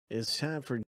It's time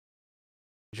for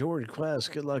Jordan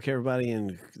Quest. Good luck, everybody,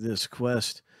 in this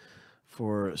quest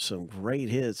for some great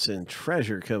hits and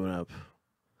treasure coming up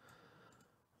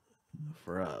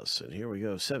for us. And here we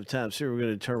go. 7 times here. We're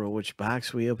going to determine which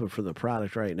box we open for the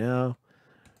product right now.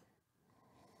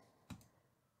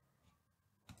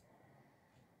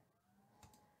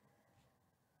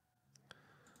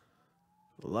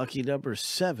 Lucky number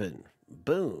 7.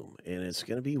 Boom. And it's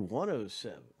going to be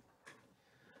 107.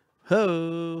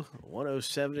 Ho!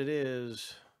 107 it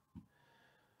is.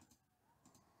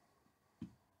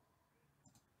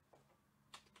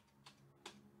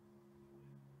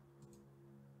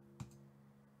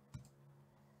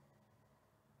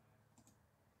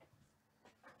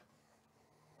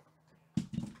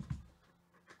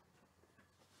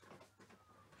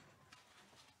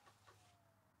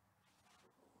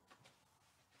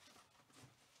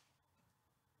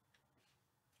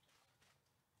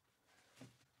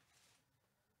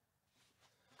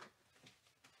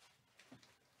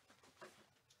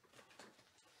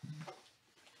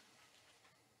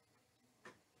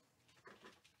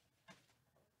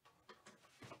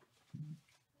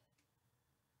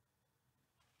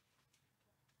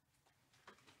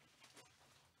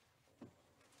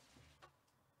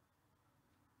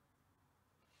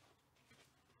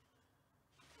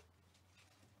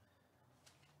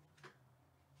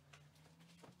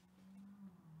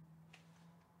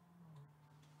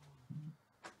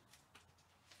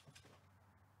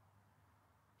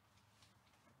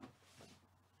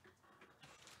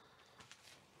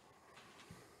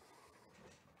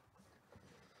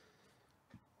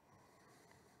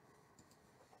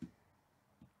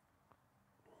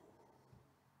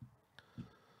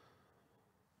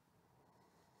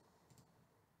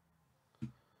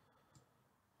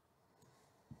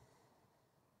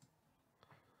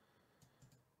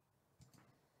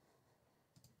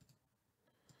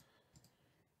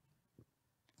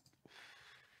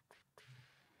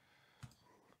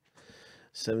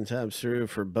 Seven times through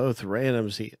for both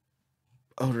randoms, the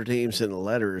older names and the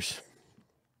letters.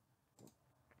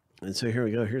 And so here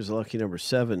we go. Here's lucky number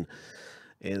 7.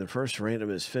 And the first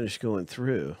random is finished going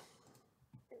through.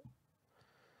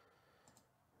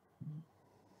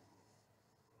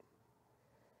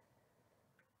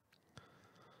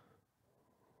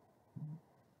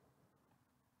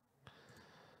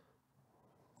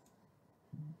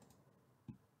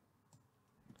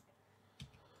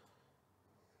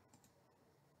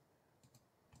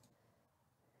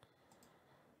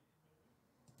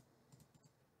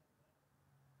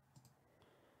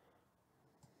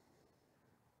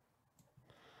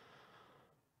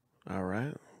 All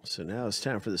right, so now it's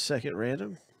time for the second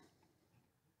random.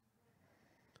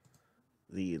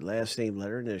 The last name,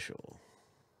 letter, initial.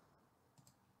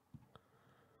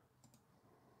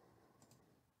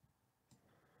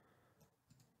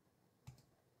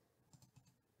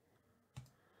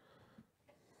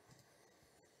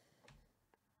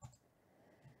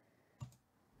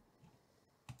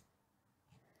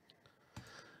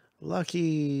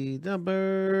 Lucky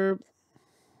number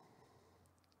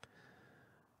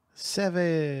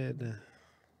 7.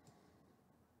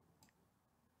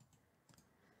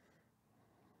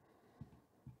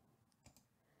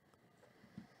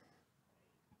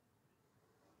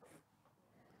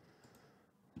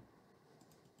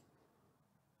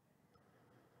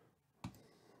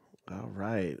 All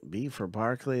right, B for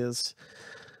Barkley.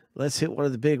 Let's hit one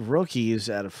of the big rookies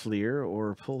out of Fleer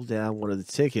or pull down one of the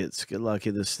tickets. Good luck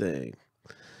in this thing.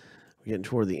 We're getting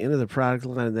toward the end of the product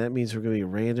line, and that means we're going to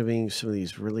be randoming some of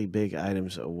these really big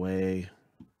items away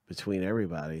between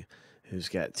everybody who's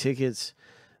got tickets.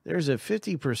 There's a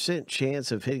 50%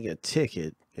 chance of hitting a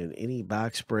ticket in any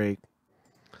box break.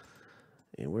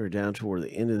 And we're down toward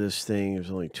the end of this thing.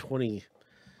 There's only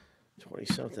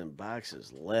 20-something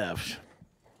boxes left.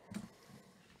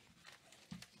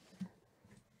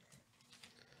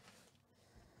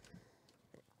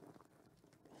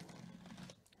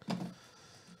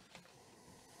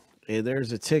 And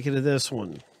there's a ticket of this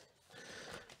one.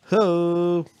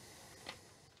 Ho!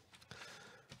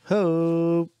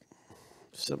 Ho!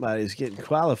 Somebody's getting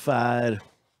qualified.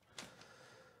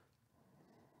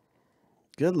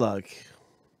 Good luck.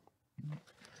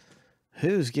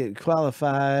 Who's getting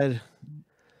qualified?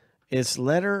 It's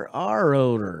letter R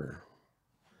owner.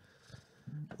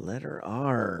 Letter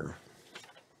R.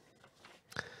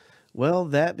 Well,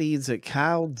 that means that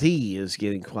Kyle D is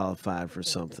getting qualified for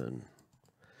something.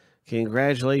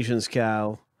 Congratulations,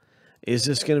 Kyle. Is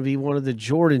this going to be one of the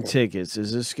Jordan tickets?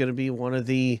 Is this going to be one of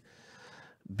the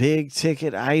big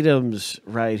ticket items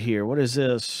right here? What is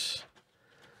this?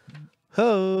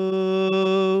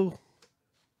 Ho!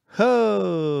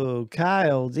 Ho!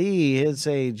 Kyle D hits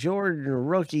a Jordan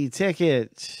rookie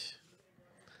ticket.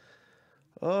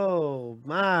 Oh,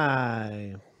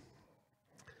 my.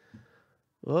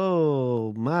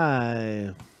 Oh,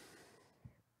 my.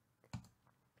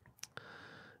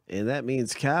 And that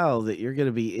means, Kyle, that you're going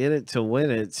to be in it to win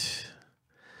it.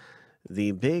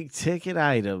 The big ticket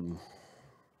item.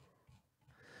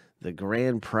 The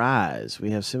grand prize.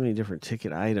 We have so many different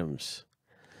ticket items.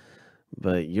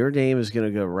 But your name is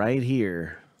going to go right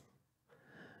here.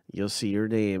 You'll see your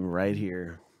name right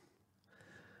here.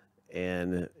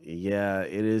 And yeah,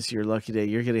 it is your lucky day.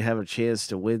 You're going to have a chance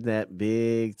to win that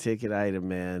big ticket item,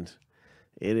 man.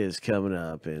 It is coming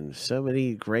up. And so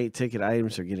many great ticket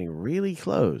items are getting really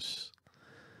close.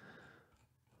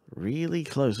 Really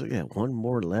close. Look at that. One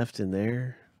more left in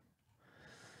there.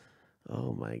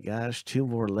 Oh my gosh. Two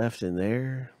more left in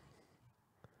there.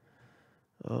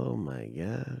 Oh my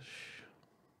gosh.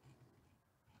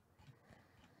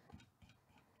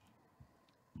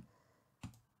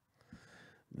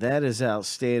 That is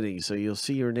outstanding. So you'll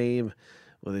see your name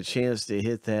with a chance to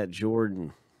hit that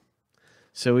Jordan.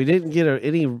 So we didn't get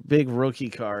any big rookie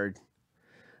card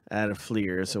out of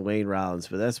Fleer. It's a Wayne Rollins,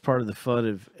 but that's part of the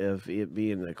fun of it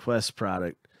being a Quest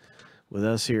product. With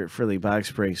us here at Friendly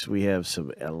Box Breaks, we have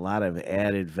a lot of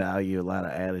added value, a lot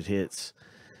of added hits,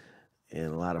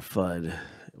 and a lot of fun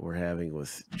we're having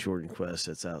with Jordan Quest.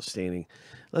 That's outstanding.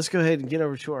 Let's go ahead and get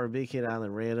over to our Big Hit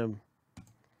Island Random.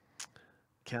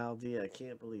 Cal D, I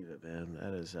can't believe it, man.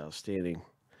 That is outstanding.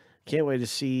 Can't wait to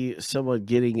see someone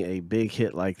getting a big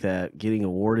hit like that, getting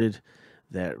awarded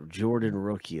that Jordan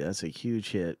rookie. That's a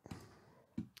huge hit.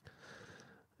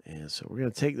 And so we're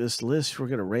going to take this list. We're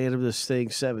going to random this thing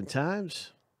 7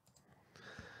 times.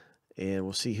 And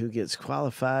we'll see who gets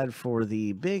qualified for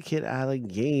the Big Hit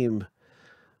Island game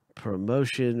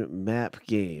promotion map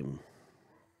game.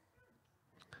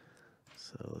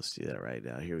 So let's do that right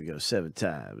now. Here we go. 7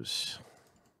 times.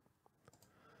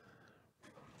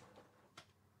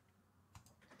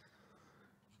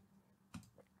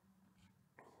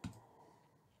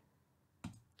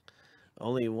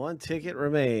 Only one ticket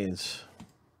remains.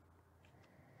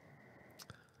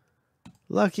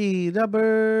 Lucky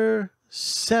number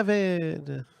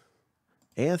 7.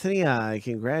 Anthony I.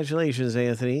 Congratulations,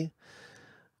 Anthony.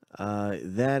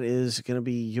 That is going to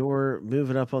be your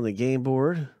moving up on the game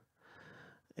board.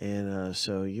 And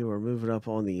so you are moving up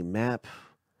on the map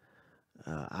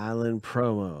island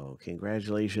promo.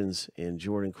 Congratulations in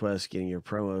Jordan Quest getting your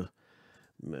promo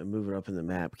moving up in the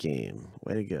map game.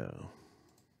 Way to go.